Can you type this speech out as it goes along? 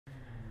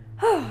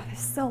Oh, this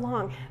is so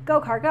long.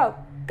 Go, car, go,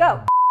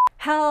 go.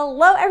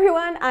 Hello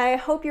everyone, I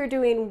hope you're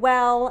doing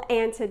well,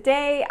 and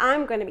today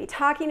I'm going to be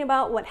talking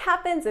about what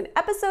happens in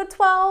episode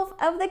 12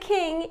 of The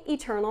King,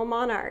 Eternal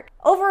Monarch.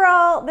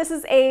 Overall, this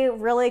is a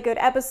really good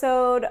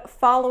episode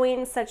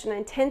following such an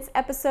intense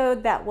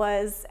episode that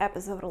was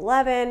episode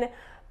 11,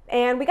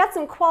 and we got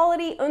some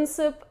quality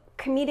Eun-seob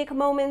comedic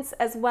moments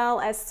as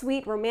well as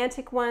sweet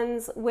romantic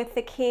ones with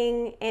the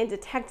king and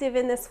detective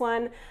in this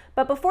one.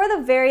 But before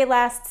the very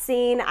last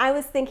scene, I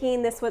was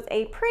thinking this was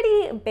a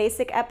pretty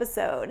basic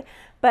episode.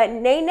 But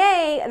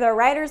nay, the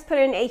writers put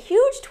in a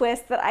huge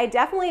twist that I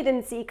definitely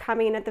didn't see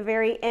coming at the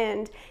very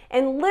end.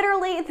 And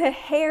literally the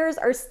hairs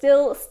are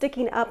still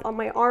sticking up on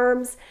my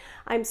arms.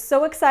 I'm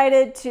so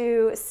excited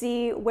to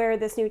see where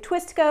this new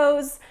twist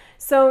goes.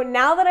 So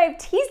now that I've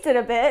teased it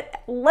a bit,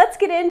 let's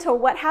get into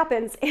what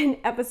happens in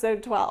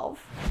episode 12.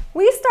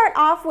 We start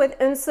off with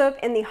Eun-seob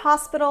in the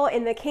hospital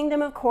in the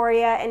Kingdom of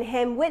Korea and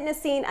him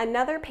witnessing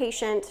another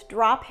patient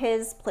drop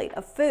his plate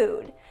of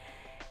food.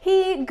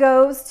 He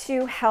goes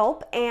to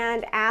help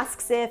and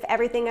asks if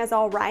everything is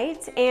all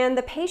right, and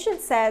the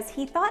patient says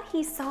he thought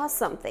he saw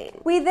something.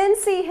 We then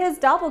see his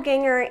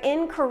doppelganger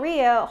in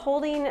Korea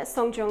holding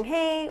Song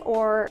Joong-hae,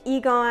 or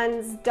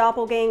Egon's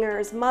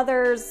doppelganger's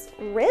mother's,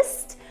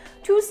 wrist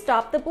to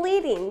stop the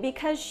bleeding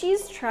because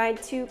she's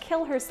tried to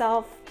kill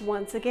herself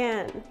once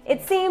again.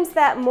 It seems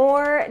that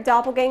more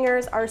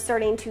doppelgangers are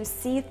starting to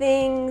see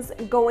things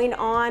going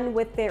on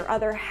with their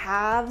other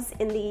halves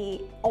in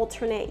the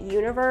alternate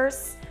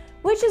universe,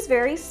 which is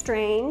very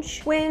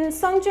strange. When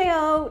Song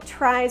Jae-ho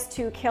tries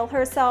to kill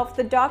herself,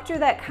 the doctor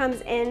that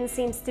comes in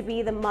seems to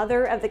be the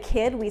mother of the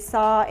kid we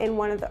saw in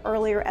one of the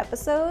earlier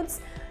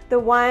episodes. The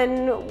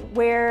one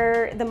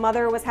where the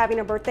mother was having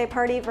a birthday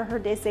party for her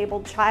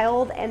disabled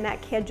child and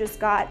that kid just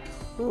got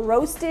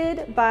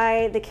roasted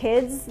by the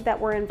kids that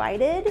were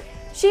invited.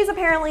 She's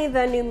apparently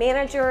the new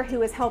manager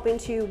who is helping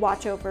to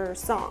watch over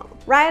Song.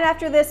 Right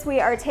after this, we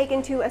are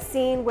taken to a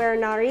scene where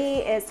Nari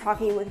is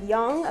talking with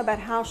Young about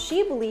how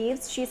she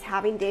believes she's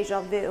having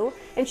deja vu,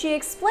 and she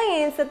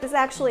explains that this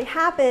actually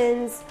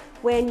happens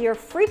when your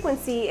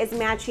frequency is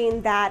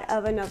matching that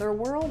of another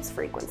world's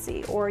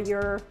frequency, or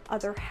your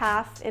other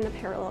half in a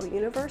parallel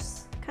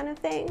universe kind of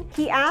thing.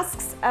 He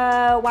asks,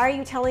 why are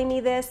you telling me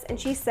this? And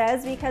she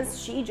says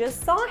because she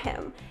just saw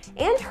him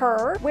and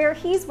her where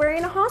he's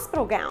wearing a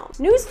hospital gown.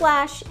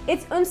 Newsflash,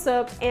 it's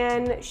Eun-seob,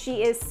 and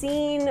she is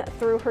seen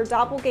through her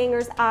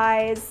doppelganger's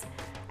eyes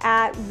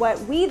at what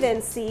we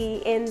then see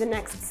in the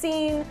next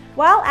scene.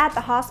 While at the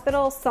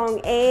hospital,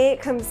 Song-ae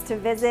comes to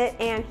visit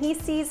and he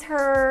sees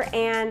her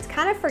and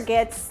kind of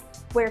forgets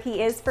where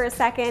he is for a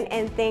second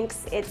and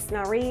thinks it's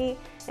Nari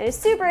and is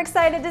super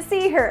excited to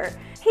see her.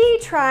 He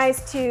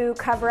tries to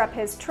cover up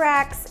his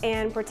tracks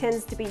and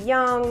pretends to be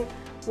Young.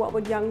 What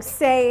would Young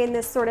say in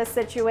this sort of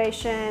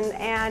situation?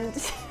 And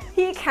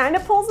he kind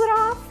of pulls it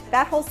off.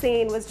 That whole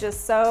scene was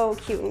just so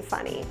cute and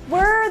funny.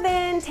 We're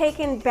then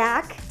taken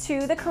back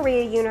to the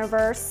Korea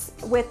universe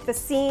with the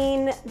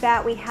scene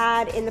that we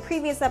had in the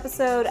previous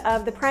episode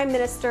of the Prime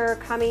Minister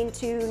coming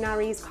to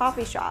Nari's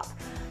coffee shop.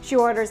 She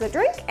orders a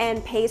drink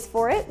and pays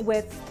for it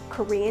with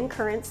Korean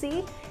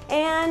currency,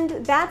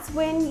 and that's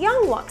when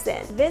Young walks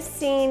in. This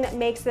scene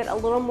makes it a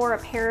little more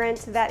apparent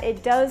that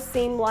it does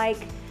seem like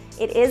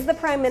it is the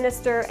Prime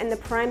Minister, and the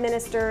Prime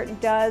Minister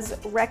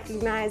does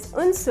recognize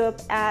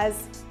Eun-seob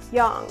as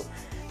Young.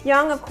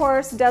 Young, of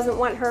course, doesn't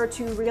want her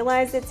to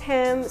realize it's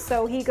him,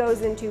 so he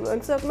goes into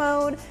Eun-seob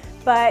mode,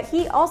 but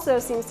he also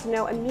seems to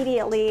know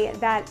immediately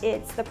that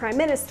it's the Prime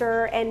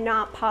Minister and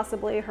not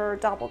possibly her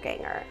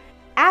doppelganger.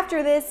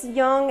 After this,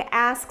 Young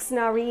asks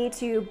Nari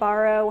to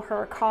borrow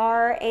her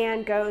car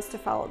and goes to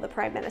follow the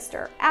Prime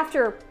Minister,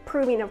 after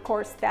proving, of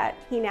course, that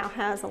he now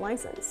has a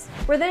license.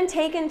 We're then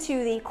taken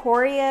to the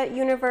Korea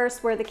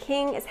universe where the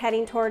king is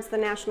heading towards the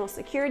National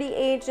Security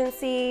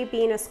Agency,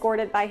 being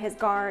escorted by his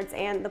guards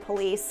and the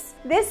police.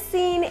 This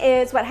scene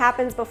is what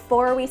happens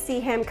before we see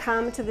him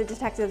come to the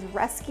detective's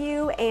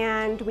rescue,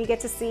 and we get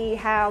to see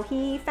how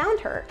he found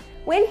her.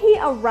 When he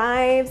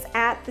arrives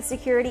at the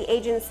security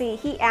agency,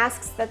 he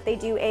asks that they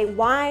do a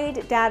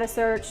wide data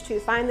search to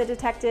find the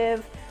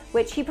detective,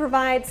 which he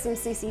provides some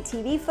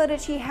CCTV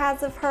footage he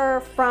has of her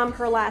from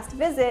her last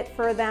visit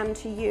for them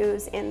to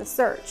use in the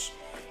search.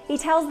 He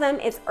tells them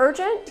it's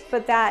urgent,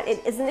 but that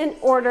it isn't an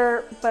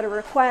order, but a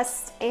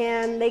request,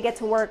 and they get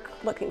to work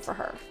looking for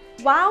her.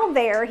 While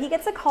there, he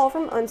gets a call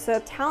from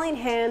Eun-seob telling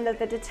him that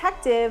the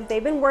detective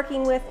they've been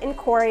working with in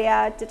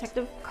Korea,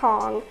 Detective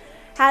Kong,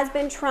 has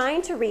been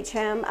trying to reach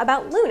him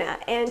about Luna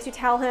and to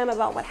tell him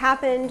about what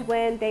happened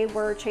when they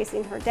were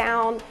chasing her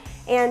down,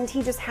 and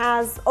he just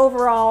has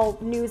overall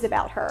news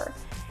about her.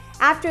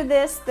 After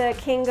this, the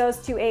king goes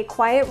to a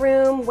quiet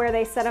room where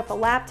they set up a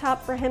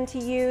laptop for him to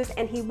use,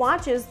 and he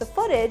watches the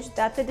footage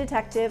that the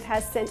detective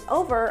has sent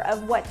over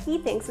of what he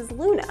thinks is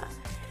Luna.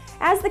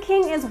 As the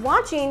king is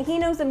watching, he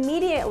knows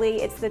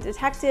immediately it's the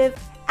detective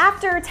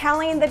After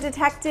telling the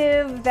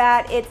detective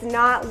that it's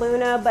not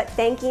Luna, but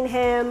thanking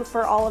him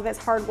for all of his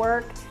hard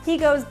work, he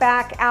goes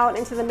back out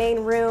into the main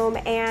room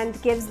and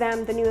gives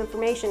them the new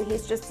information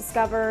he's just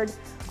discovered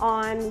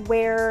on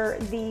where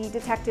the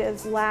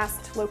detective's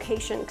last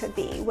location could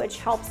be, which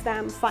helps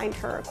them find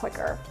her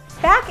quicker.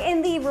 Back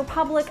in the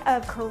Republic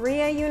of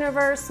Korea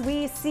universe,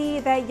 we see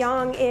that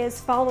Young is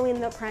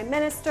following the Prime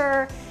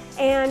Minister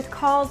and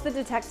calls the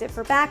detective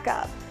for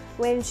backup.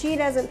 When she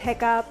doesn't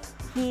pick up,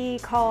 he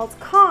calls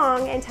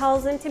Kong and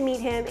tells him to meet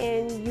him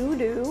in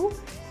Yudu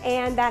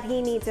and that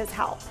he needs his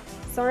help.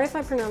 Sorry if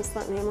I pronounced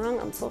that name wrong,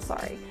 I'm so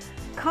sorry.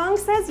 Kong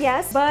says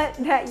yes, but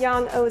that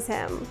Young owes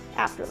him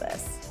after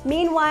this.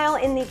 Meanwhile,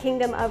 in the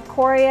Kingdom of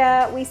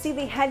Korea, we see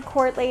the head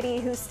court lady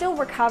who's still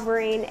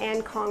recovering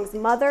and Kong's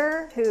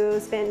mother,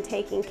 who's been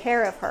taking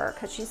care of her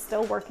because she's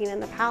still working in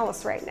the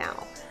palace right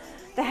now.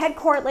 The head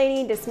court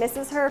lady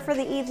dismisses her for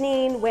the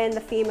evening when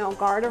the female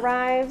guard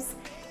arrives,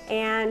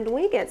 and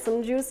we get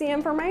some juicy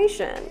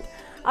information.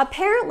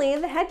 Apparently,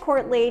 the head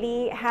court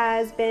lady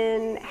has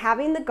been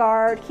having the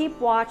guard keep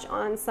watch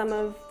on some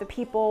of the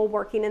people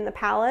working in the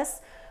palace,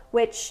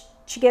 which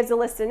she gives a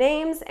list of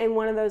names, and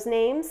one of those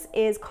names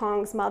is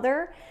Kong's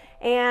mother.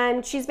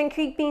 And she's been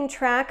keeping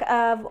track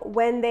of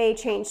when they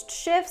changed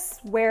shifts,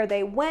 where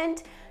they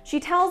went. She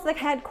tells the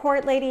head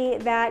court lady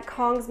that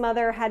Kong's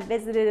mother had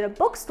visited a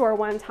bookstore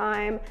one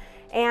time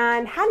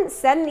and hadn't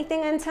said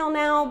anything until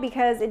now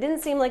because it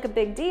didn't seem like a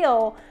big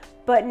deal.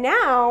 But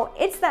now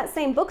it's that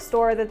same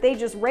bookstore that they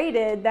just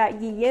raided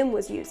that Yi-Yim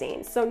was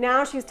using. So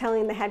now she's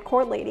telling the head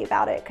court lady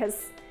about it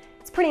because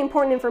it's pretty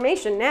important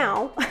information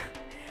now.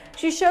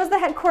 She shows the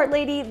head court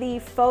lady the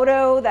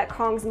photo that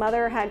Kong's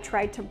mother had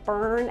tried to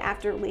burn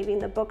after leaving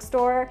the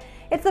bookstore.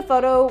 It's a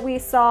photo we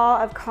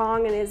saw of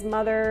Kong and his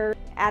mother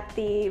at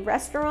the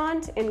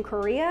restaurant in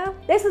Korea.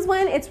 This is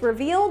when it's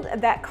revealed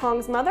that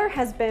Kong's mother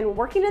has been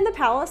working in the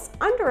palace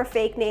under a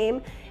fake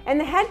name, and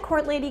the head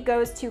court lady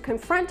goes to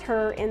confront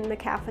her in the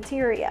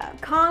cafeteria.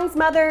 Kong's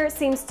mother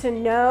seems to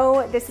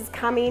know this is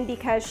coming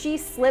because she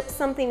slips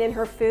something in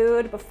her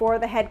food before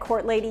the head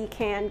court lady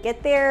can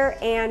get there,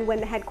 and when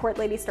the head court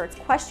lady starts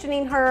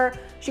questioning her,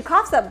 she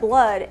coughs up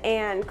blood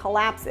and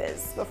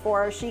collapses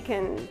before she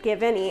can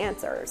give any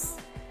answers.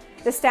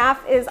 The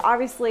staff is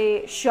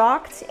obviously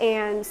shocked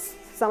and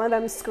some of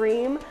them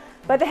scream,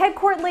 but the head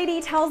court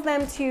lady tells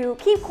them to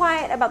keep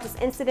quiet about this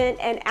incident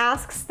and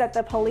asks that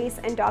the police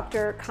and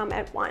doctor come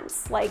at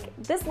once. Like,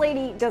 this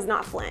lady does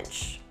not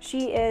flinch.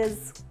 She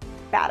is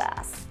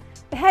badass.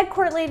 The head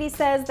court lady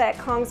says that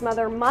Kong's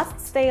mother must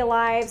stay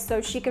alive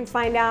so she can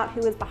find out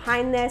who is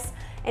behind this,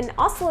 and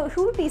also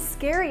who would be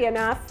scary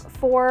enough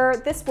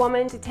for this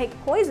woman to take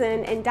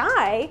poison and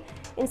die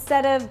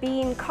instead of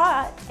being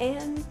caught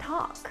and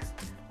talk.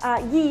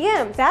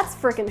 Yi-Yim, that's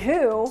frickin'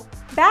 who.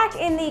 Back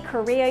in the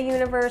Korea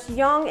universe,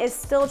 Young is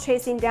still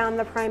chasing down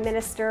the Prime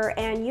Minister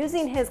and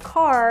using his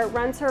car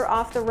runs her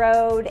off the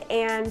road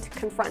and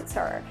confronts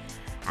her.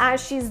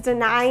 As she's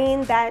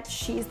denying that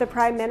she's the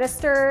Prime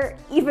Minister,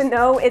 even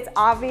though it's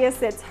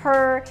obvious it's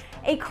her,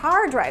 a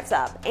car drives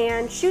up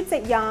and shoots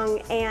at Young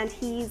and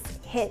he's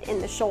hit in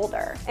the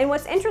shoulder. And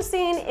what's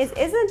interesting is,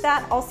 isn't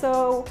that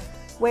also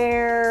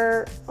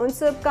where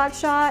Eun-seob got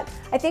shot?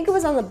 I think it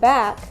was on the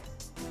back,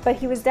 but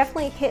he was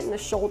definitely hit in the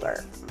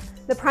shoulder.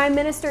 The Prime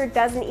Minister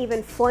doesn't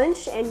even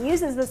flinch and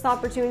uses this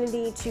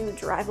opportunity to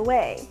drive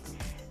away.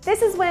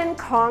 This is when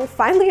Kong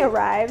finally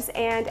arrives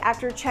and,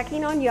 after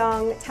checking on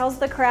Young, tells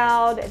the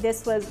crowd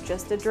this was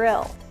just a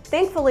drill.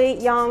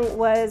 Thankfully, Young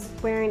was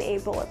wearing a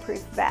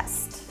bulletproof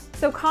vest.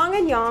 So Kong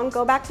and Young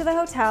go back to the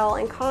hotel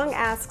and Kong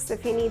asks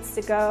if he needs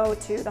to go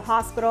to the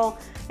hospital,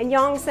 and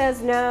Young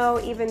says no,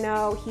 even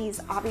though he's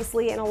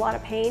obviously in a lot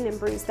of pain and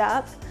bruised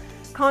up.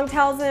 Kong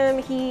tells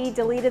him he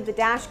deleted the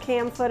dash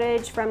cam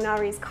footage from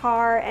Nari's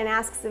car and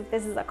asks if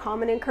this is a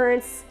common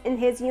occurrence in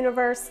his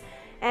universe,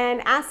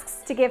 and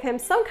asks to give him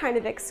some kind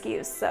of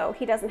excuse so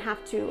he doesn't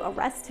have to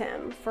arrest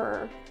him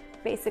for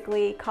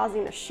basically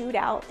causing a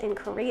shootout in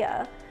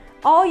Korea.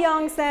 All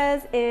Young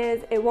says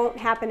is it won't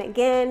happen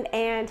again,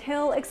 and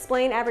he'll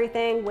explain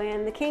everything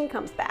when the king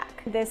comes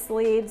back. This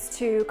leads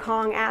to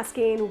Kong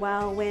asking,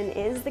 well, when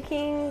is the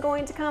king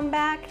going to come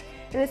back?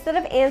 And instead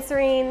of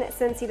answering,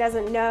 since he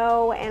doesn't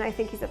know and I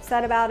think he's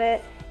upset about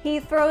it, he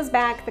throws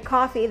back the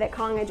coffee that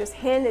Kong had just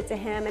handed to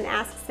him and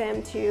asks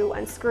him to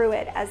unscrew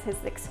it as his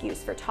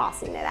excuse for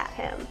tossing it at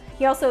him.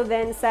 He also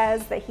then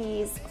says that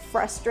he's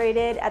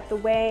frustrated at the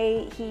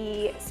way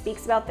he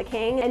speaks about the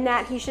king and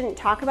that he shouldn't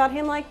talk about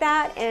him like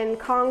that. And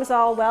Kong's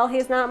all, well,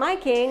 he's not my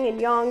king.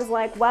 And Young's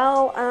like,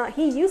 well,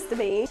 he used to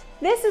be.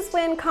 This is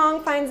when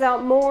Kong finds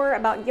out more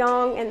about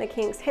Young and the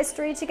king's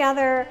history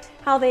together,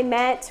 how they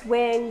met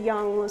when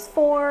Young was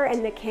 4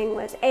 and the king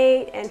was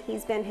 8, and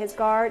he's been his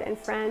guard and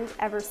friend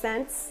ever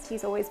since.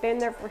 He's always been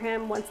there for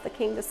him, wants the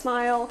king to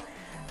smile.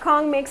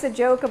 Kong makes a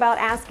joke about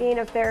asking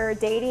if they're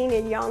dating,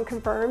 and Young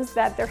confirms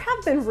that there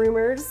have been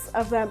rumors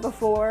of that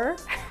before.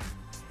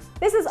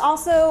 This is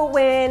also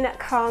when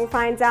Kong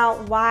finds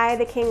out why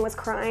the king was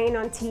crying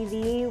on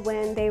TV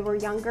when they were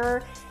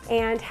younger,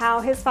 and how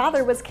his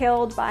father was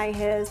killed by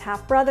his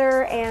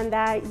half-brother, and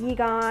that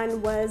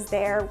Yegon was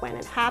there when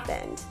it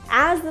happened.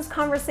 As this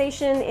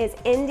conversation is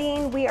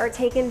ending, we are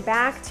taken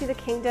back to the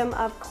kingdom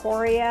of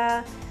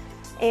Korea,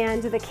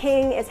 and the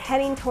king is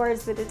heading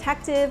towards the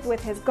detective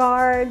with his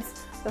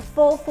guards, the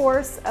full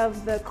force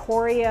of the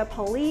Korea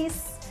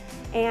police,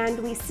 and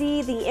we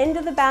see the end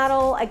of the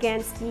battle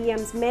against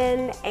Yeom's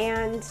men,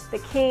 and the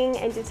king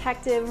and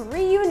detective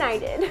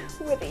reunited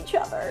with each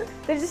other.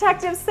 The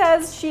detective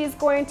says she's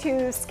going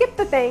to skip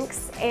the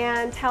thanks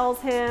and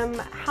tells him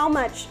how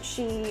much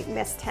she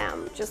missed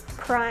him, just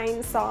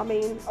crying,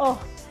 sobbing.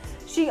 Oh.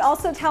 She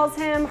also tells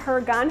him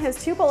her gun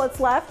has 2 bullets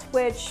left,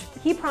 which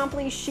he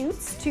promptly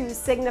shoots to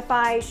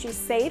signify she's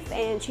safe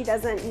and she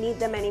doesn't need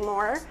them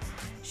anymore.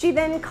 She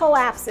then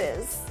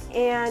collapses,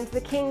 and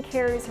the king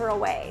carries her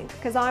away,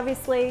 because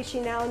obviously she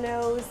now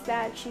knows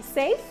that she's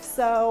safe,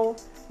 so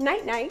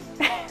night-night.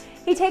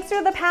 He takes her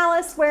to the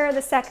palace where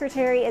the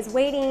secretary is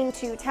waiting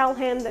to tell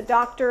him the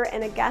doctor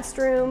in a guest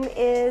room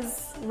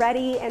is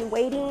ready and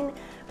waiting,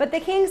 but the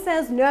king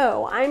says,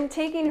 no, I'm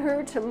taking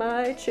her to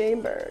my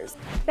chambers.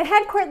 The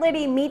head court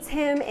lady meets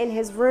him in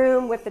his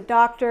room with the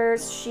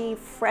doctors. She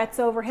frets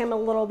over him a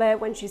little bit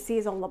when she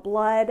sees all the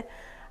blood,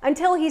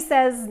 until he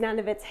says none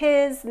of it's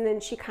his, and then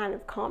she kind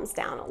of calms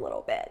down a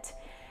little bit.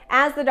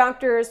 As the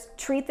doctors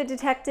treat the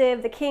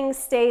detective, the king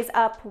stays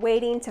up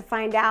waiting to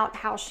find out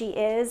how she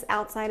is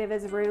outside of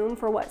his room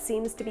for what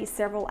seems to be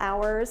several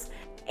hours.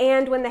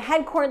 And when the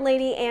head court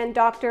lady and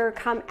doctor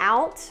come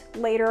out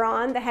later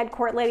on, the head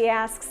court lady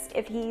asks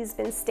if he's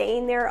been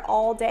staying there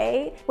all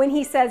day. When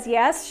he says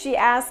yes, she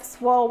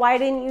asks, well, why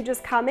didn't you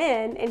just come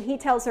in? And he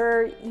tells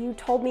her, you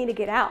told me to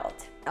get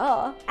out.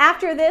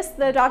 After this,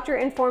 the doctor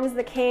informs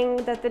the king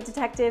that the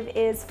detective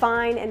is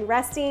fine and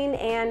resting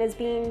and is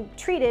being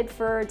treated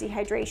for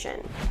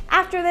dehydration.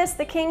 After this,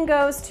 the king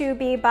goes to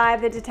be by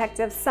the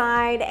detective's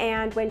side,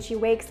 and when she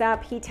wakes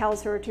up, he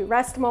tells her to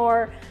rest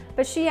more,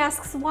 but she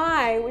asks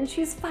why when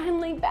she's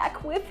finally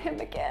back with him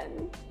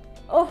again.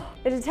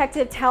 The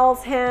detective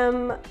tells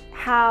him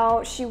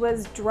how she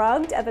was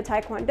drugged at the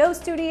Taekwondo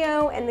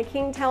studio, and the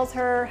king tells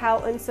her how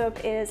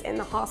Eun-seob is in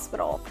the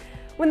hospital.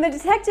 When the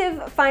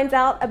detective finds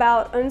out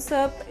about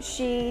Eun-seob,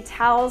 she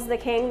tells the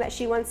king that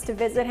she wants to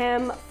visit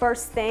him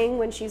first thing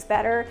when she's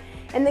better,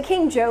 and the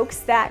king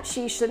jokes that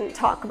she shouldn't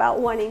talk about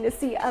wanting to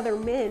see other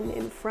men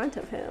in front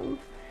of him.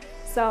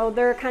 So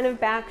they're kind of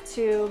back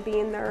to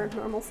being their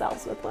normal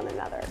selves with one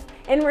another.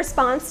 In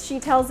response, she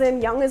tells him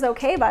Young is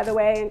okay, by the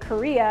way, in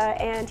Korea,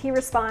 and he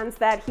responds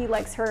that he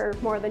likes her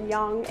more than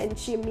Young, and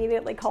she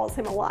immediately calls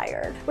him a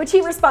liar, which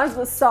he responds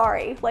with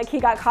sorry, like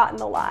he got caught in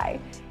the lie.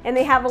 And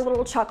they have a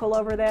little chuckle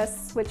over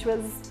this, which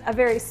was a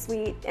very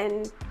sweet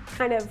and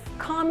kind of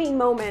calming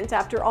moment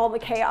after all the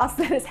chaos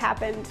that has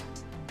happened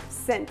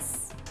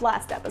since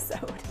last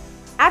episode.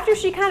 After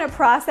she kind of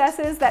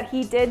processes that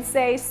he did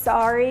say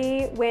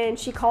sorry when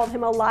she called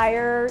him a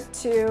liar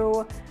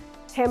to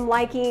him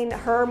liking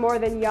her more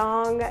than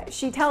Young,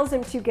 she tells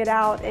him to get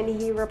out, and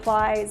he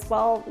replies,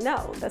 well,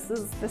 no, this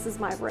is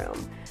my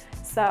room.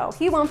 So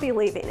he won't be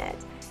leaving it.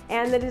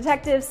 And the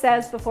detective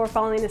says before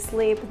falling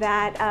asleep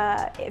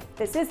that if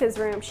this is his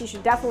room, she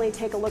should definitely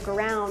take a look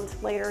around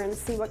later and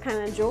see what kind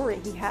of jewelry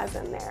he has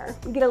in there.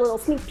 We get a little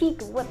sneak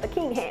peek of what the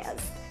king has.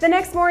 The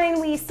next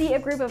morning, we see a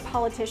group of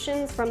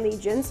politicians from the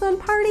Jinsun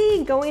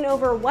party going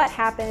over what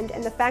happened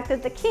and the fact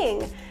that the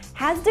king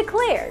has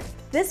declared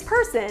this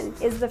person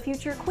is the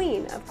future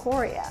queen of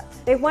Korea.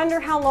 They wonder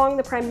how long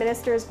the prime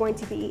minister is going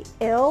to be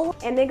ill,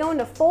 and they go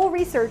into full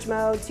research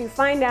mode to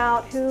find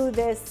out who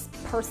this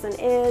person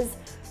is,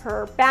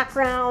 her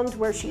background,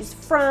 where she's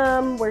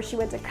from, where she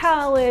went to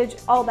college,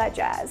 all that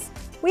jazz.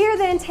 We are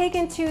then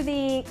taken to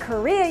the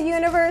Korea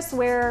universe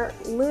where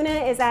Luna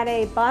is at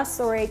a bus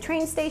or a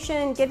train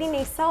station getting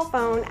a cell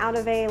phone out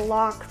of a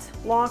locked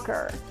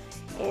locker.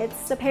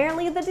 It's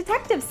apparently the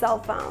detective's cell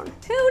phone.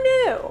 Who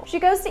knew? She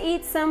goes to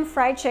eat some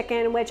fried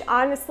chicken, which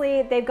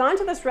honestly, they've gone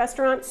to this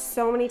restaurant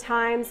so many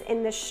times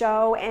in this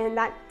show, and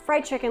that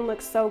fried chicken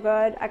looks so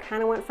good. I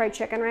kind of want fried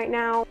chicken right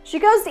now. She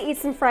goes to eat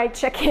some fried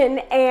chicken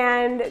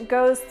and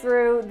goes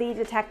through the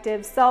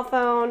detective's cell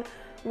phone,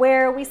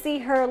 where we see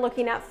her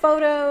looking at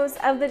photos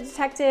of the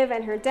detective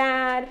and her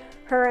dad,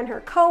 her and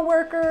her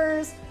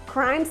co-workers,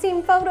 crime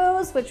scene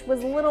photos, which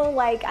was a little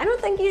like, I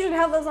don't think you should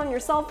have those on your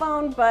cell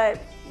phone, but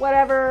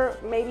whatever,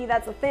 maybe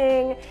that's a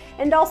thing.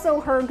 And also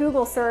her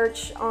Google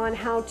search on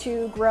how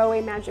to grow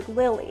a magic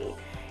lily.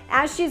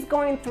 As she's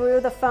going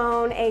through the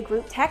phone, a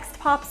group text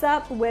pops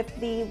up with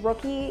the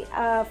rookie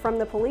from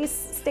the police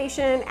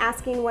station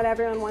asking what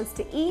everyone wants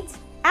to eat.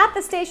 At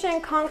the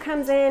station, Kong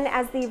comes in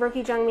as the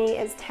rookie Jungmi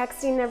is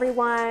texting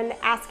everyone,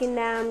 asking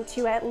them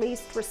to at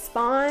least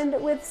respond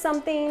with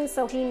something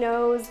so he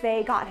knows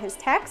they got his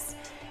text.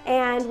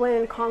 And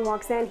when Kong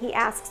walks in, he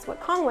asks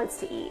what Kong wants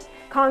to eat.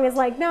 Kong is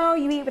like, no,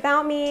 you eat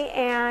without me,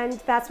 and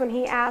that's when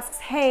he asks,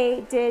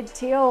 hey, did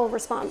Teal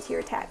respond to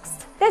your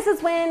text? This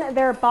is when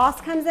their boss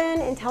comes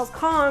in and tells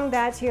Kong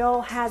that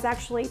Teal has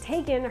actually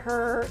taken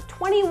her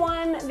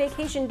 21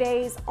 vacation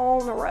days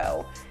all in a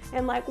row.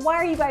 And like, why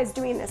are you guys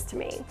doing this to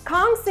me?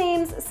 Kong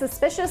seems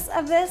suspicious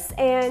of this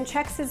and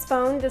checks his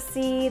phone to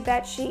see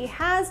that she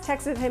has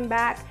texted him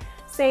back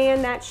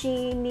saying that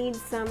she needs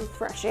some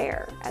fresh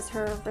air as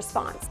her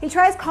response. He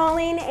tries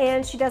calling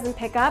and she doesn't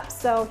pick up,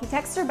 so he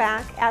texts her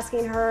back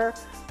asking her,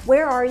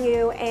 where are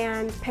you,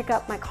 and pick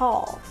up my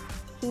call.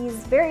 He's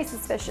very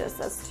suspicious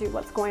as to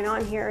what's going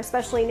on here,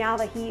 especially now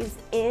that he's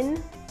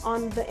in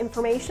on the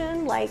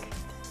information. Like,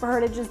 for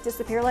her to just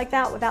disappear like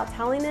that without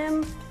telling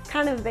him,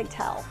 kind of a big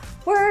tell.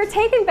 We're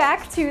taken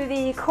back to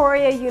the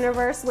Korea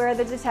universe where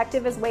the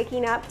detective is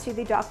waking up to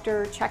the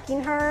doctor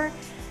checking her.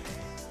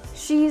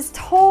 She's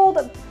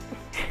told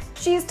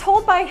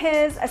by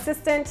his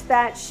assistant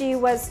that she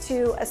was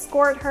to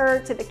escort her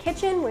to the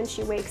kitchen when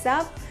she wakes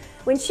up.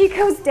 When she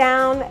goes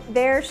down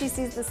there, she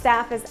sees the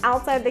staff is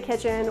outside the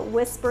kitchen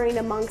whispering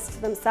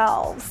amongst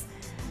themselves.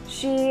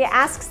 She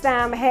asks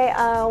them, hey,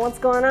 what's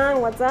going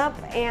on, what's up?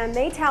 And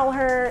they tell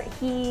her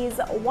he's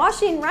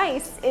washing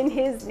rice in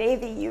his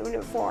Navy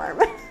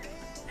uniform.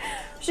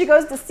 She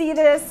goes to see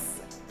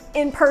this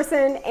in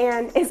person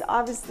and is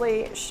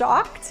obviously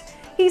shocked.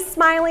 He's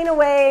smiling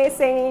away,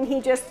 saying he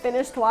just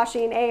finished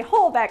washing a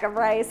whole bag of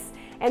rice.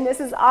 And this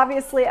is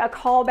obviously a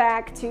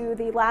callback to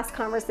the last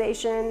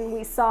conversation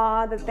we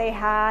saw that they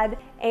had.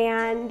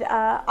 And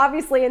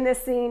obviously in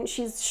this scene,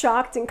 she's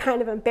shocked and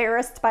kind of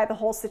embarrassed by the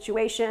whole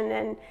situation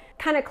and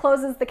kind of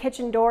closes the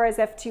kitchen door as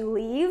if to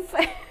leave.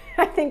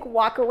 I think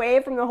walk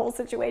away from the whole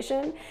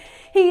situation.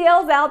 He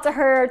yells out to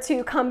her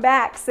to come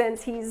back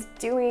since he's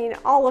doing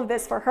all of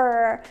this for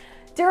her.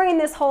 During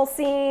this whole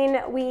scene,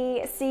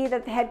 we see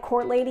that the head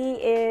court lady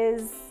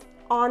is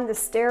on the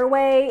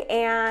stairway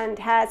and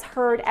has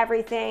heard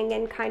everything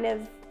and kind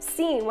of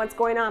seen what's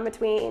going on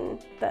between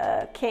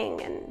the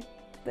king and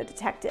the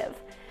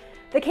detective.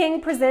 The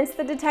king presents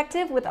the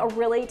detective with a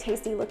really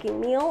tasty looking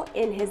meal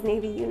in his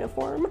Navy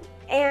uniform,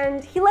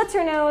 and he lets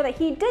her know that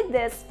he did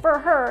this for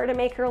her to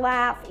make her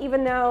laugh,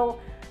 even though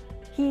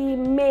he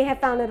may have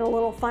found it a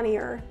little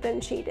funnier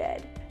than she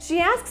did. She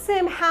asks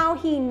him how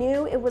he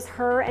knew it was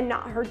her and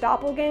not her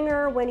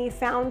doppelganger when he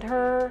found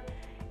her,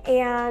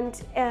 and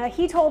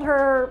he told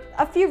her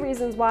a few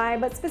reasons why,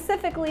 but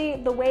specifically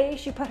the way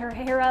she put her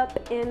hair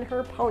up in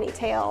her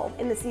ponytail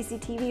in the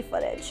CCTV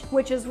footage,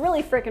 which is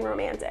really freaking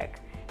romantic.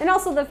 And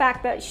also the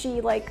fact that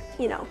she, like,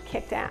 you know,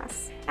 kicked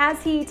ass.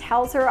 As he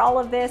tells her all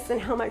of this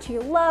and how much he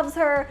loves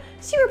her,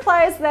 she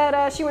replies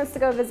that she wants to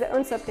go visit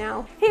Eun-seob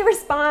now. He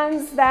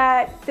responds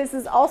that this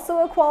is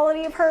also a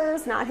quality of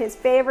hers, not his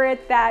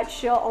favorite, that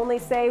she'll only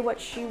say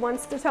what she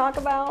wants to talk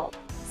about.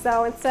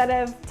 So instead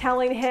of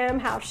telling him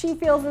how she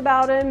feels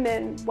about him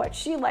and what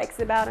she likes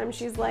about him,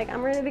 she's like,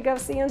 I'm ready to go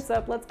see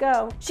Eun-seob, let's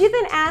go. She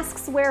then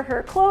asks where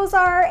her clothes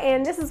are,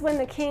 and this is when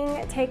the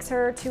king takes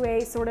her to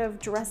a sort of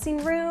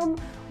dressing room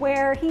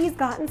where he's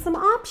gotten some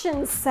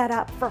options set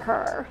up for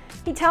her.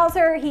 He tells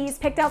her he's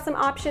picked out some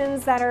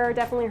options that are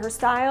definitely her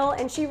style,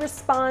 and she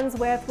responds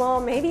with,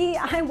 well, maybe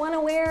I want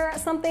to wear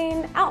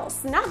something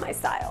else, not my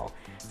style.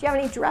 Do you have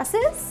any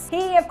dresses?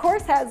 He, of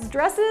course, has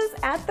dresses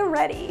at the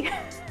ready.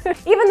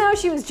 Even though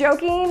she was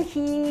joking,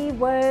 he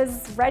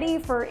was ready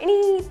for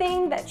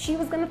anything that she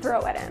was gonna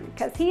throw at him,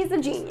 because he's a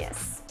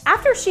genius.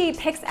 After she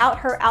picks out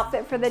her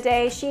outfit for the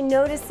day, she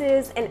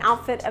notices an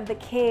outfit of the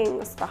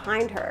king's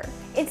behind her.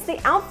 It's the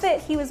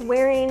outfit he was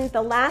wearing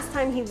the last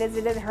time he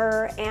visited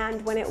her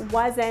and when it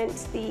wasn't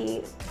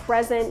the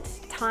present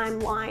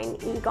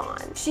timeline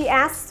Egon. She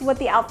asks what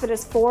the outfit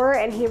is for,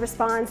 and he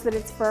responds that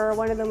it's for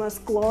one of the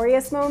most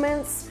glorious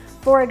moments.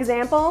 For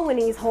example, when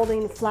he's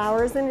holding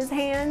flowers in his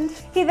hand.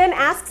 He then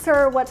asks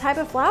her what type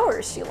of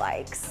flowers she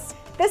likes.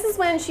 This is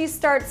when she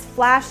starts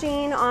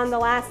flashing on the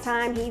last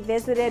time he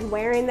visited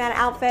wearing that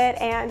outfit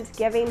and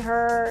giving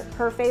her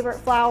her favorite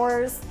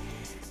flowers.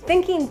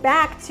 Thinking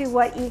back to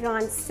what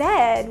Egon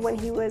said when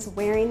he was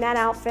wearing that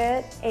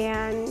outfit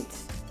and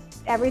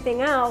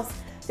everything else,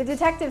 the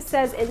detective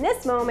says in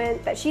this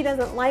moment that she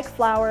doesn't like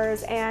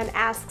flowers and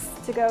asks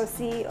to go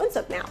see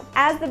Eun-seob now.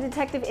 As the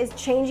detective is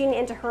changing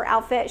into her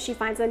outfit, she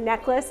finds a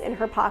necklace in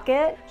her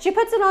pocket. She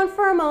puts it on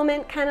for a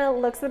moment, kind of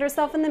looks at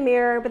herself in the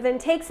mirror, but then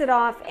takes it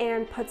off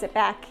and puts it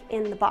back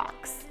in the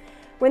box.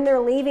 When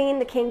they're leaving,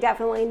 the king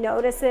definitely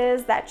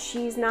notices that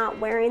she's not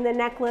wearing the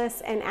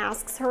necklace and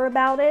asks her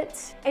about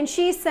it. And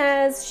she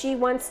says she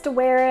wants to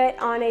wear it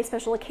on a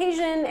special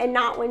occasion and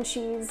not when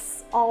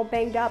she's all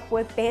banged up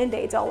with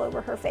band-aids all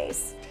over her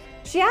face.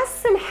 She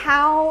asks him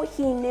how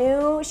he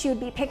knew she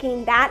would be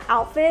picking that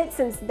outfit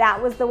since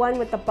that was the one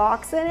with the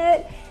box in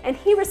it, and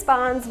he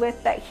responds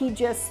with that he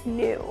just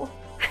knew.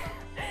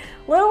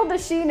 Little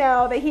does she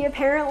know that he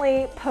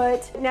apparently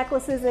put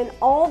necklaces in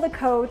all the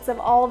coats of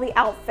all the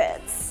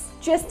outfits,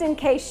 just in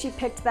case she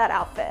picked that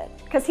outfit,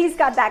 because he's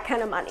got that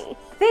kind of money.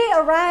 They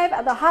arrive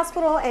at the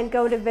hospital and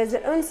go to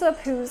visit Eun-seob,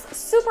 who's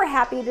super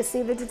happy to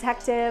see the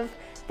detective.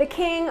 The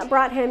king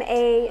brought him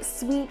a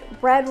sweet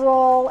bread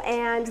roll,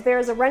 and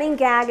there's a running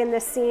gag in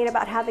this scene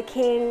about how the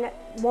king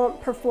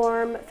won't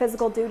perform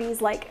physical duties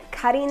like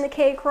cutting the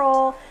cake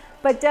roll,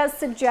 but does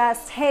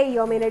suggest, hey, you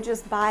want me to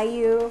just buy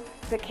you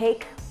the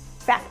cake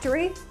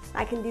factory?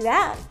 I can do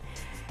that.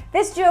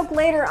 This joke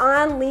later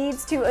on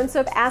leads to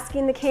Eun-seob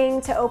asking the king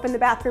to open the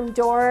bathroom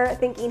door,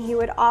 thinking he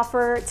would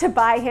offer to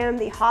buy him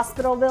the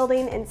hospital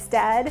building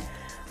instead.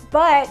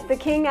 But the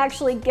king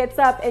actually gets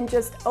up and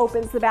just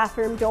opens the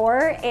bathroom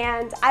door,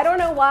 and I don't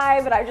know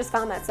why, but I just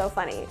found that so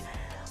funny.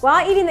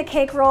 While eating the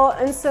cake roll,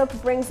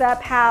 Eun-seob brings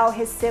up how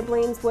his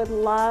siblings would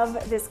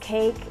love this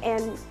cake,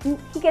 and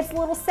he gets a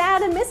little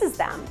sad and misses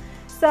them.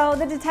 So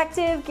the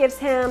detective gives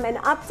him an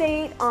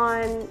update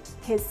on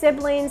his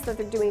siblings, that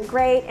they're doing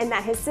great, and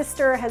that his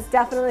sister has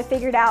definitely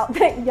figured out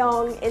that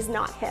Young is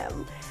not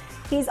him.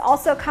 He's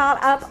also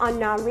caught up on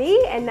Nari,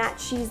 and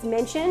that she's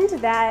mentioned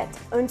that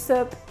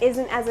Eun-seob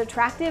isn't as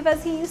attractive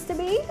as he used to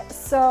be.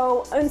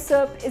 So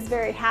Eun-seob is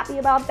very happy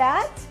about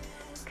that,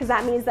 because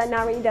that means that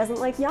Nari doesn't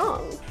like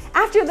Young.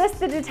 After this,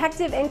 the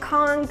detective and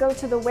Kang go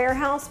to the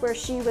warehouse where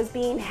she was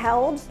being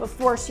held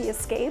before she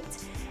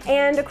escaped.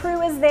 And a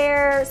crew is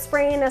there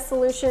spraying a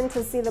solution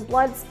to see the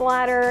blood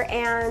splatter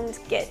and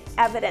get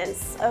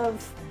evidence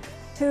of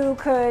who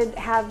could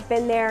have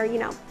been there,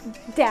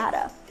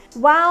 data.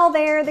 While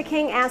there, the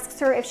king asks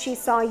her if she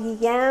saw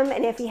Yi-yem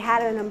and if he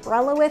had an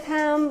umbrella with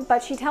him,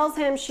 but she tells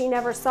him she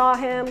never saw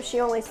him,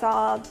 she only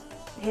saw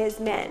his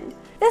men.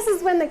 This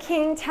is when the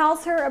king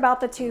tells her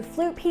about the 2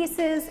 flute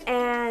pieces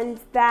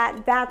and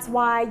that's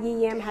why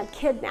Yi-yem had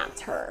kidnapped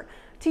her,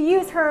 to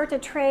use her to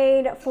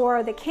trade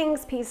for the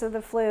king's piece of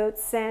the flute,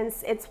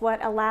 since it's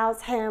what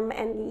allows him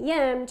and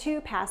Yi-yem to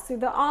pass through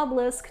the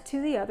obelisk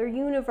to the other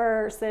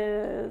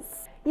universes.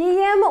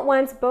 Yi-yem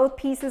wants both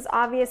pieces,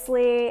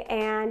 obviously,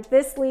 and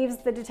this leaves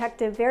the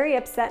detective very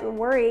upset and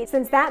worried,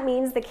 since that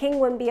means the king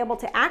wouldn't be able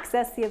to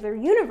access the other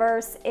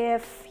universe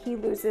if he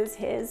loses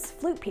his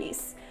flute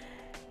piece.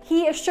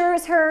 He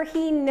assures her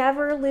he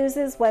never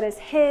loses what is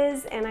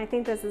his, and I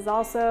think this is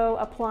also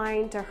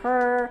applying to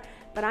her,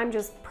 but I'm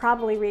just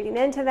probably reading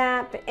into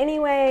that. But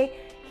anyway,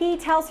 he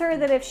tells her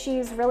that if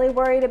she's really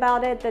worried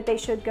about it, that they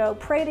should go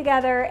pray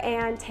together,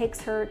 and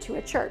takes her to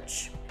a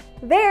church.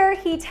 There,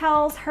 he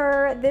tells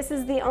her this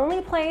is the only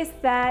place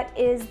that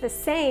is the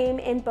same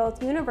in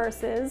both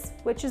universes,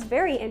 which is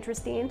very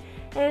interesting,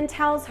 and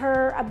tells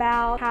her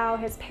about how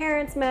his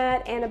parents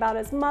met and about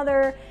his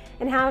mother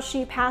and how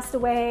she passed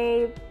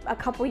away a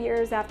couple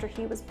years after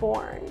he was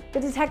born. The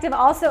detective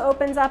also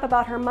opens up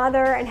about her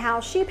mother and how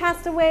she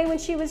passed away when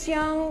she was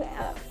young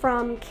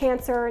from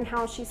cancer, and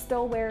how she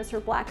still wears her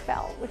black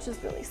belt, which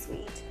is really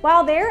sweet.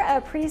 While there,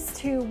 a priest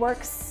who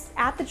works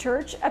at the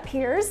church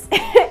appears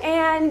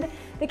and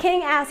the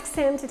king asks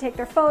him to take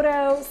their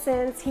photo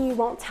since he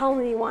won't tell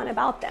anyone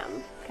about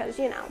them, because,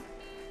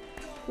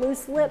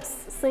 loose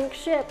lips sink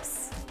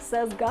ships,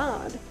 says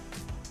God.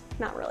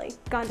 Not really,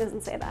 God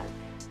doesn't say that.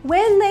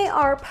 When they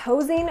are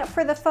posing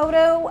for the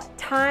photo,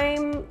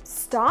 time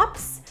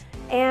stops,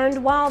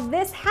 and while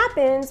this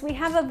happens, we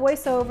have a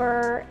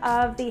voiceover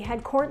of the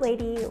head court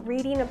lady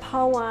reading a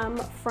poem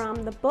from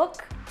the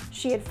book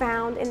she had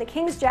found in the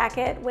king's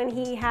jacket when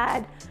he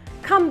had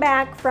come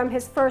back from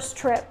his first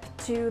trip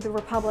to the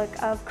Republic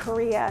of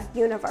Korea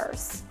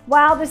universe.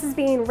 While this is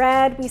being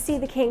read, we see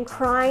the king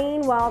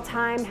crying while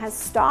time has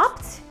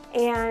stopped,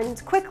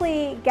 and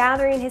quickly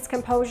gathering his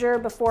composure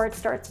before it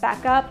starts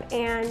back up,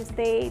 and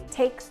they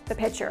take the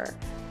picture.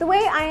 The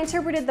way I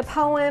interpreted the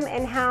poem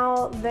and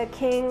how the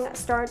king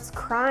starts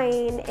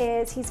crying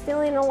is he's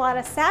feeling a lot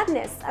of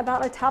sadness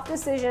about a tough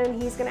decision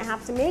he's gonna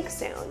have to make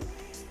soon.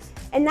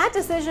 And that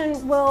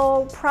decision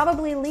will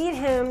probably lead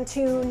him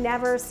to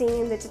never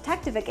seeing the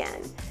detective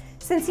again,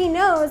 since he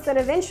knows that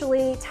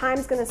eventually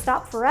time's gonna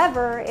stop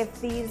forever if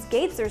these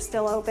gates are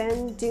still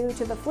open due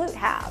to the flute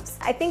halves.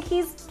 I think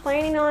he's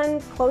planning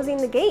on closing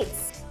the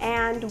gates.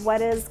 And what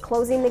does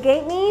closing the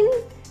gate mean?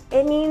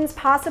 It means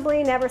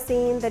possibly never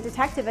seeing the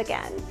detective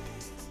again.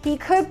 He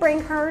could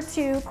bring her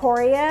to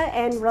Korea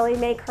and really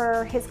make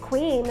her his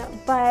queen,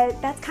 but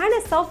that's kind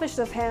of selfish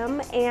of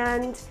him,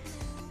 and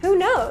who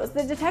knows,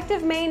 the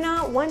detective may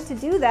not want to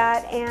do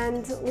that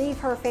and leave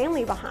her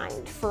family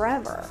behind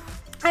forever.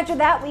 After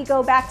that, we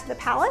go back to the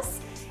palace,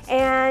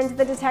 and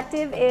the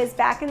detective is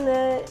back in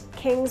the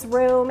king's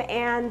room,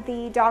 and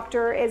the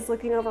doctor is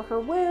looking over her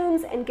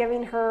wounds and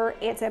giving her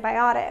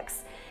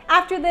antibiotics.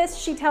 After this,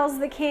 she tells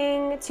the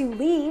king to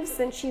leave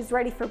since she's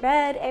ready for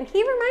bed, and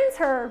he reminds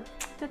her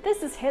that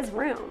this is his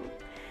room.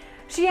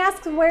 She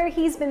asks where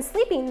he's been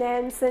sleeping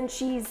then, since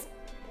she's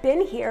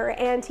been here,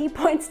 and he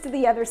points to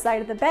the other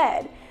side of the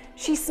bed.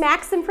 She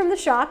smacks him from the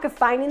shock of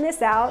finding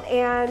this out,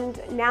 and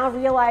now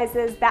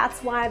realizes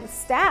that's why the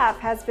staff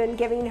has been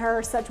giving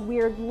her such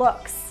weird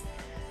looks,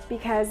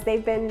 because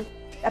they've been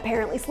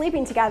apparently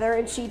sleeping together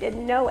and she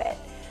didn't know it.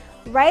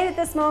 Right at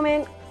this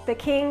moment, the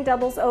king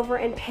doubles over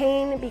in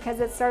pain because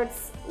it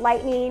starts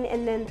lightning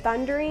and then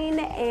thundering,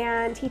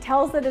 and he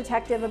tells the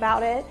detective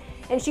about it,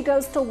 and she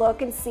goes to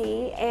look and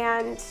see,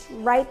 and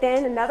right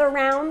then another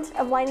round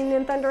of lightning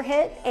and thunder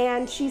hit,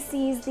 and she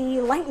sees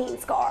the lightning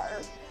scar.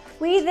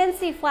 We then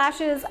see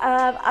flashes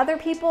of other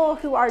people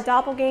who are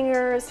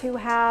doppelgangers who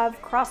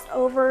have crossed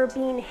over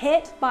being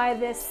hit by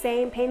this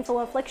same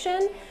painful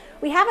affliction.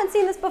 We haven't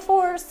seen this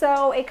before,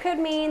 so it could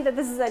mean that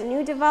this is a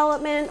new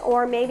development,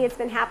 or maybe it's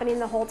been happening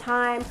the whole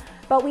time.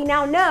 But we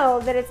now know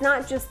that it's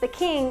not just the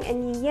king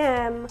and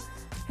Yi-Yim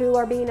who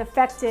are being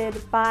affected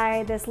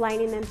by this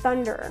lightning and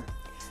thunder.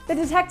 The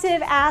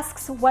detective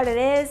asks what it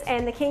is,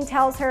 and the king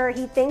tells her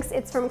he thinks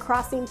it's from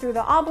crossing through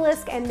the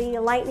obelisk and the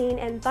lightning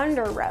and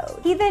thunder road.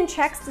 He then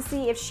checks to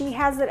see if she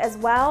has it as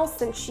well,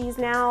 since she's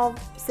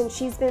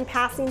been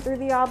passing through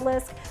the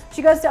obelisk.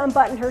 She goes to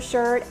unbutton her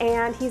shirt,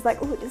 and he's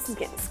like, ooh, this is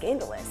getting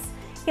scandalous.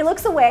 He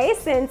looks away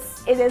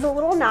since it is a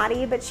little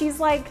naughty, but she's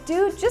like,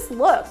 dude, just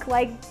look.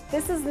 Like,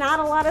 this is not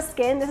a lot of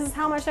skin. This is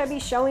how much I'd be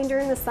showing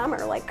during the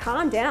summer. Like,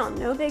 calm down,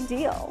 no big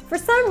deal. For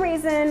some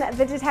reason,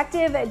 the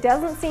detective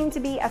doesn't seem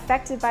to be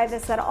affected by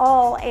this at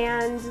all,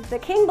 and the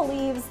king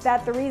believes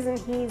that the reason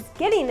he's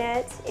getting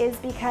it is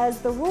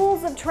because the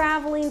rules of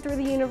traveling through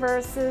the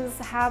universes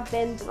have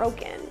been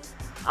broken.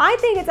 I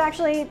think it's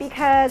actually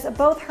because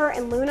both her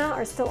and Luna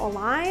are still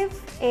alive,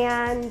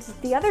 and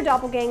the other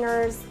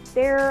doppelgangers,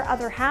 their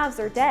other halves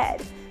are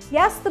dead.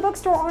 Yes, the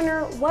bookstore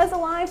owner was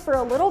alive for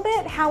a little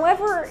bit.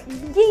 However,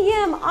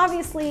 Yi-Yim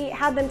obviously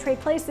had them trade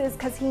places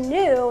because he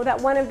knew that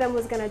one of them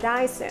was going to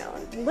die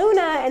soon.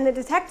 Luna and the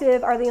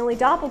detective are the only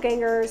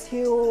doppelgangers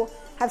who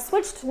have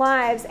switched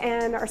lives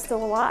and are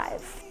still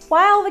alive.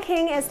 While the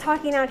king is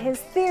talking out his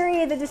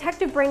theory, the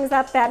detective brings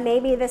up that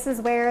maybe this is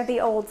where the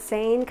old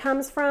saying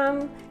comes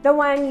from. The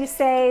one you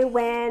say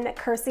when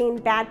cursing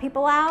bad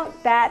people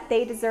out, that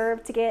they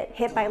deserve to get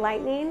hit by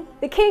lightning.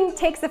 The king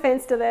takes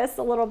offense to this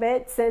a little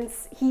bit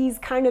since he's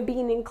kind of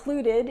being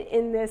included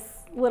in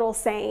this little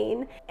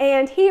saying,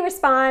 and he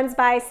responds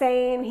by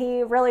saying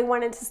he really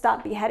wanted to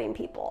stop beheading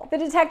people. The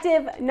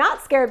detective,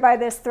 not scared by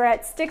this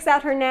threat, sticks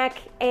out her neck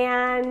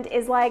and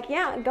is like,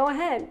 yeah, go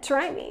ahead,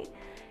 try me.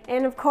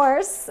 And of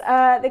course,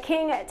 the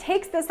king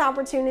takes this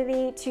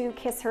opportunity to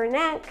kiss her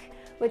neck,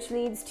 which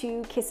leads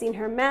to kissing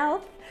her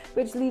mouth,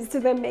 which leads to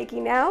them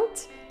making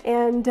out.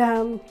 And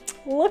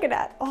look at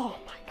that. Oh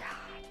my God.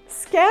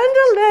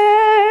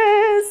 Scandalous!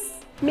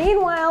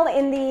 Meanwhile,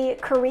 in the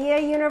Korea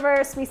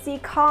universe, we see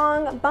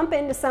Kong bump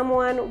into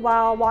someone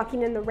while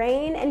walking in the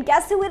rain. And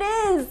guess who it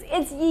is?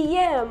 It's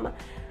Yi-Yim.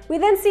 We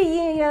then see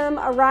Yi-Yim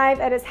arrive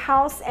at his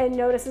house and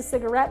notice a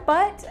cigarette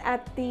butt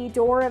at the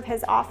door of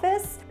his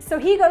office. So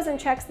he goes and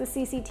checks the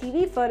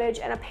CCTV footage,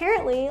 and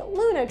apparently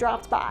Luna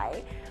dropped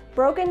by,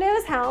 broke into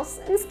his house,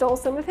 and stole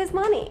some of his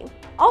money.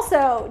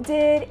 Also,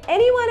 did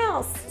anyone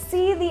else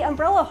see the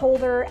umbrella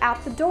holder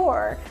at the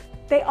door?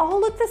 They all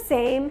look the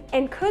same,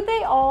 and could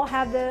they all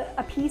have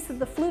a piece of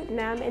the flute in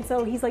them? And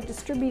so he's like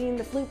distributing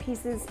the flute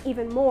pieces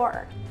even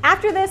more.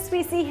 After this,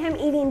 we see him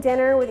eating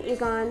dinner with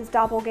Egon's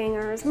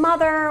doppelganger's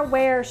mother,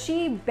 where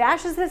she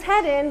bashes his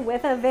head in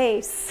with a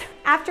vase.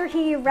 After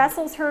he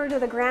wrestles her to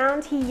the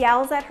ground, he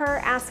yells at her,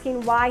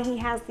 asking why he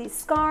has these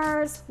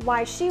scars.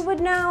 Why she would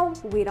know,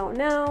 we don't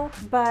know.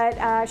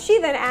 But she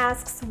then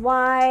asks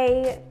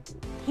why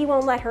he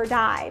won't let her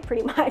die,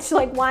 pretty much.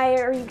 Like, why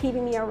are you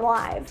keeping me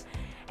alive?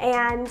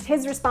 And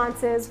his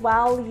response is,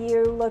 well,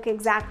 you look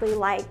exactly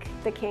like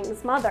the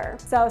king's mother.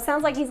 So it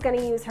sounds like he's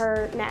gonna use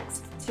her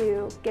next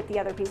to get the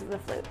other piece of the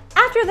flute.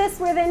 After this,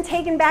 we're then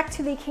taken back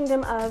to the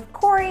kingdom of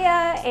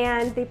Korea,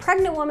 and the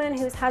pregnant woman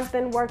whose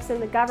husband works in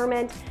the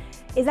government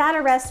is at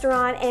a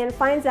restaurant and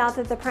finds out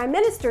that the prime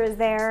minister is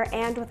there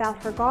and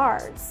without her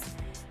guards.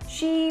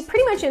 She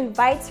pretty much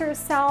invites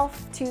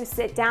herself to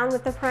sit down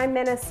with the prime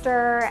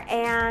minister,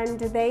 and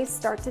they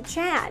start to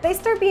chat. They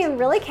start being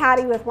really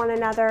catty with one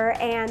another,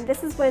 and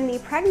this is when the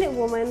pregnant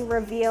woman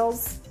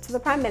reveals to the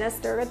prime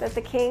minister that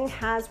the king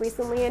has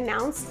recently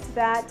announced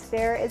that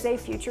there is a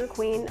future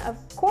queen of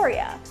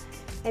Korea.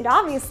 And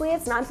obviously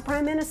it's not the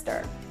prime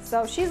minister,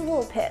 so she's a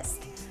little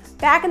pissed.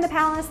 Back in the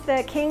palace,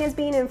 the king is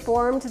being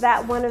informed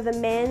that one of the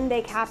men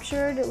they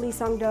captured, Lee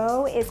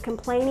Sung-do, is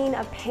complaining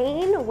of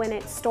pain when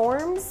it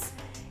storms.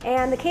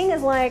 And the king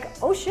is like,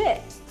 oh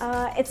shit,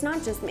 it's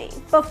not just me.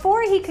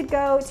 Before he could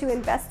go to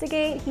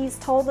investigate, he's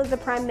told that the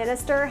prime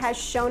minister has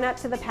shown up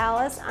to the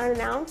palace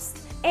unannounced.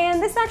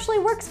 And this actually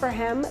works for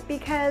him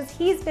because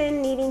he's been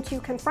needing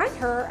to confront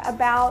her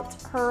about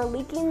her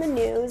leaking the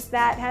news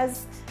that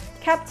has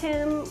kept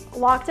him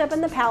locked up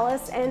in the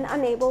palace and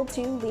unable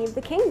to leave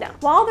the kingdom.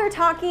 While they're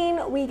talking,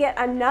 we get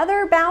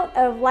another bout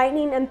of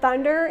lightning and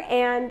thunder,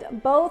 and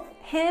both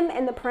him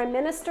and the prime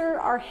minister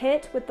are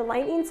hit with the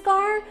lightning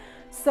scar.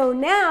 So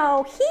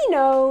now he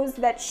knows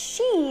that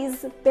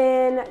she's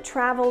been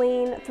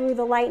traveling through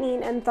the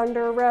lightning and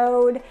thunder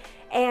road,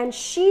 and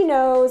she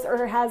knows,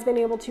 or has been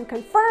able to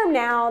confirm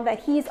now, that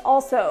he's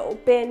also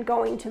been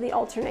going to the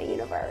alternate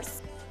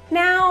universe.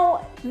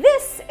 Now,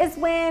 this is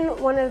when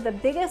one of the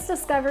biggest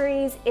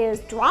discoveries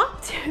is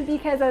dropped,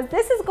 because as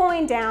this is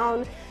going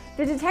down,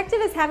 the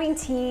detective is having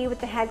tea with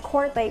the head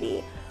court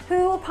lady,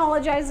 who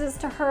apologizes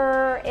to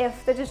her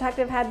if the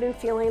detective had been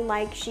feeling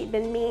like she'd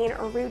been mean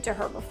or rude to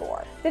her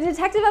before. The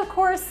detective, of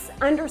course,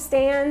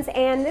 understands,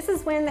 and this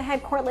is when the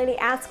head court lady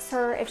asks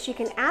her if she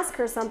can ask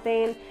her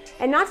something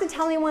and not to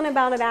tell anyone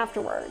about it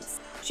afterwards.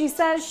 She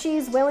says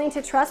she's willing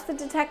to trust the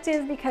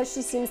detective because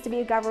she seems to be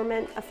a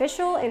government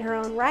official in her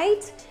own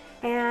right,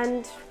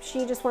 and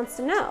she just wants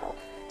to know.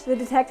 The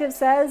detective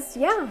says,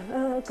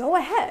 yeah, go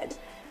ahead.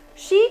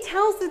 She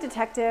tells the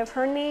detective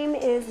her name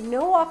is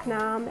No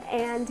Nam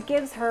and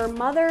gives her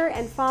mother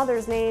and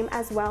father's name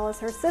as well as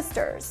her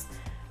sister's,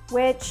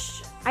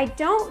 which I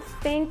don't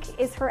think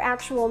is her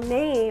actual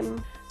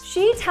name.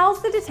 She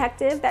tells the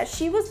detective that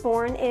she was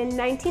born in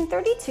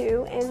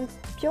 1932 in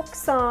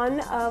Pyeongsan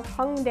of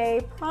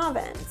Hongdae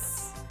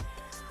province.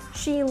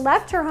 She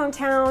left her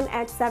hometown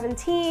at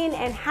 17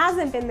 and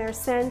hasn't been there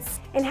since,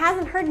 and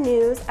hasn't heard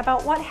news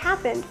about what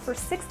happened for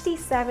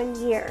 67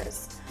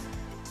 years.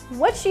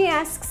 What she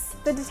asks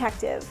the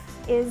detective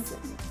is,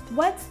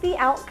 what's the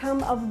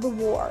outcome of the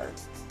war?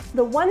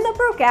 The one that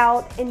broke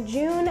out in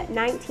June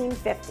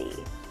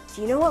 1950.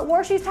 Do you know what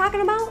war she's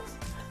talking about?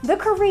 The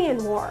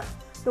Korean War.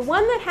 The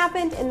one that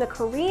happened in the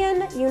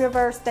Korean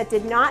universe that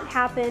did not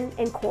happen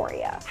in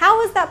Korea.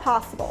 How is that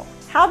possible?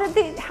 How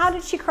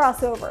did she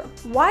cross over?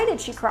 Why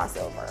did she cross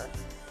over?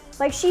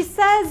 Like, she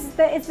says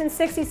that it's been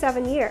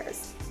 67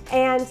 years.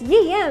 And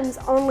Yi Yim's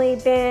only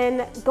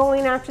been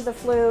going after the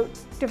flute,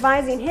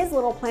 devising his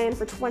little plan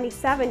for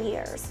 27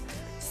 years.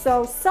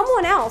 So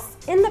someone else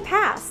in the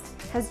past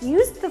has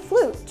used the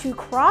flute to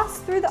cross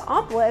through the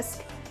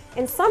obelisk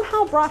and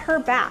somehow brought her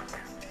back.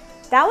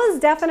 That was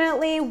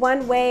definitely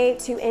one way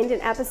to end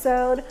an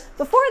episode.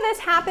 Before this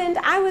happened,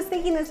 I was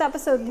thinking this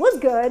episode was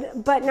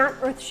good, but not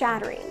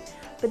earth-shattering.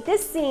 But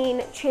this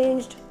scene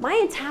changed my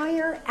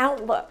entire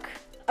outlook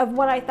of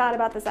what I thought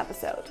about this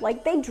episode.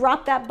 Like, they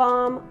dropped that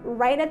bomb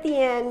right at the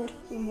end.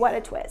 What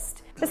a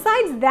twist.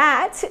 Besides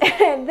that,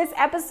 this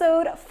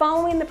episode,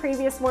 following the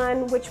previous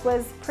one, which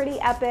was pretty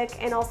epic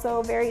and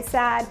also very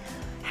sad,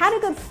 had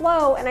a good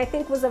flow, and I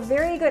think was a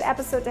very good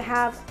episode to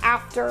have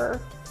after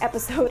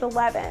episode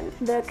 11.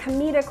 The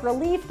comedic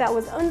relief that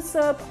was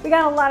Eun-seob. We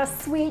got a lot of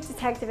sweet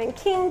detective and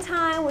king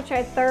time, which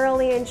I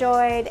thoroughly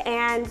enjoyed,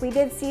 and we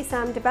did see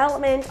some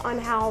development on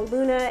how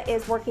Luna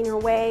is working her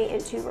way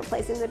into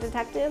replacing the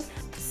detective.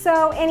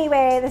 So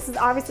anyway, this is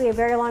obviously a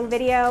very long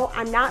video.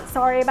 I'm not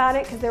sorry about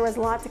it because there was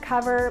a lot to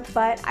cover,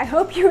 but I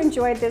hope you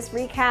enjoyed this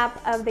recap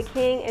of The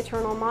King,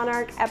 Eternal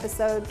Monarch,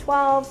 episode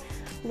 12.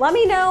 Let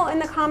me know in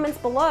the comments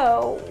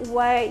below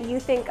what you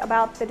think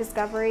about the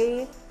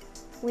discovery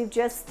we've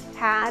just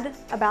had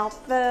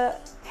about the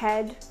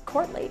head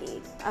court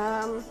lady.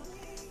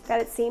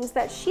 That it seems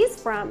that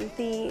she's from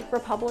the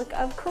Republic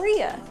of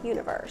Korea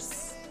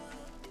universe.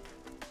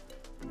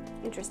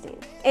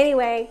 Interesting.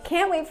 Anyway,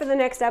 can't wait for the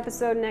next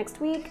episode next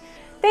week.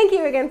 Thank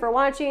you again for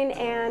watching,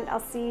 and I'll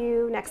see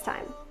you next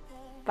time.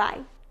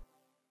 Bye.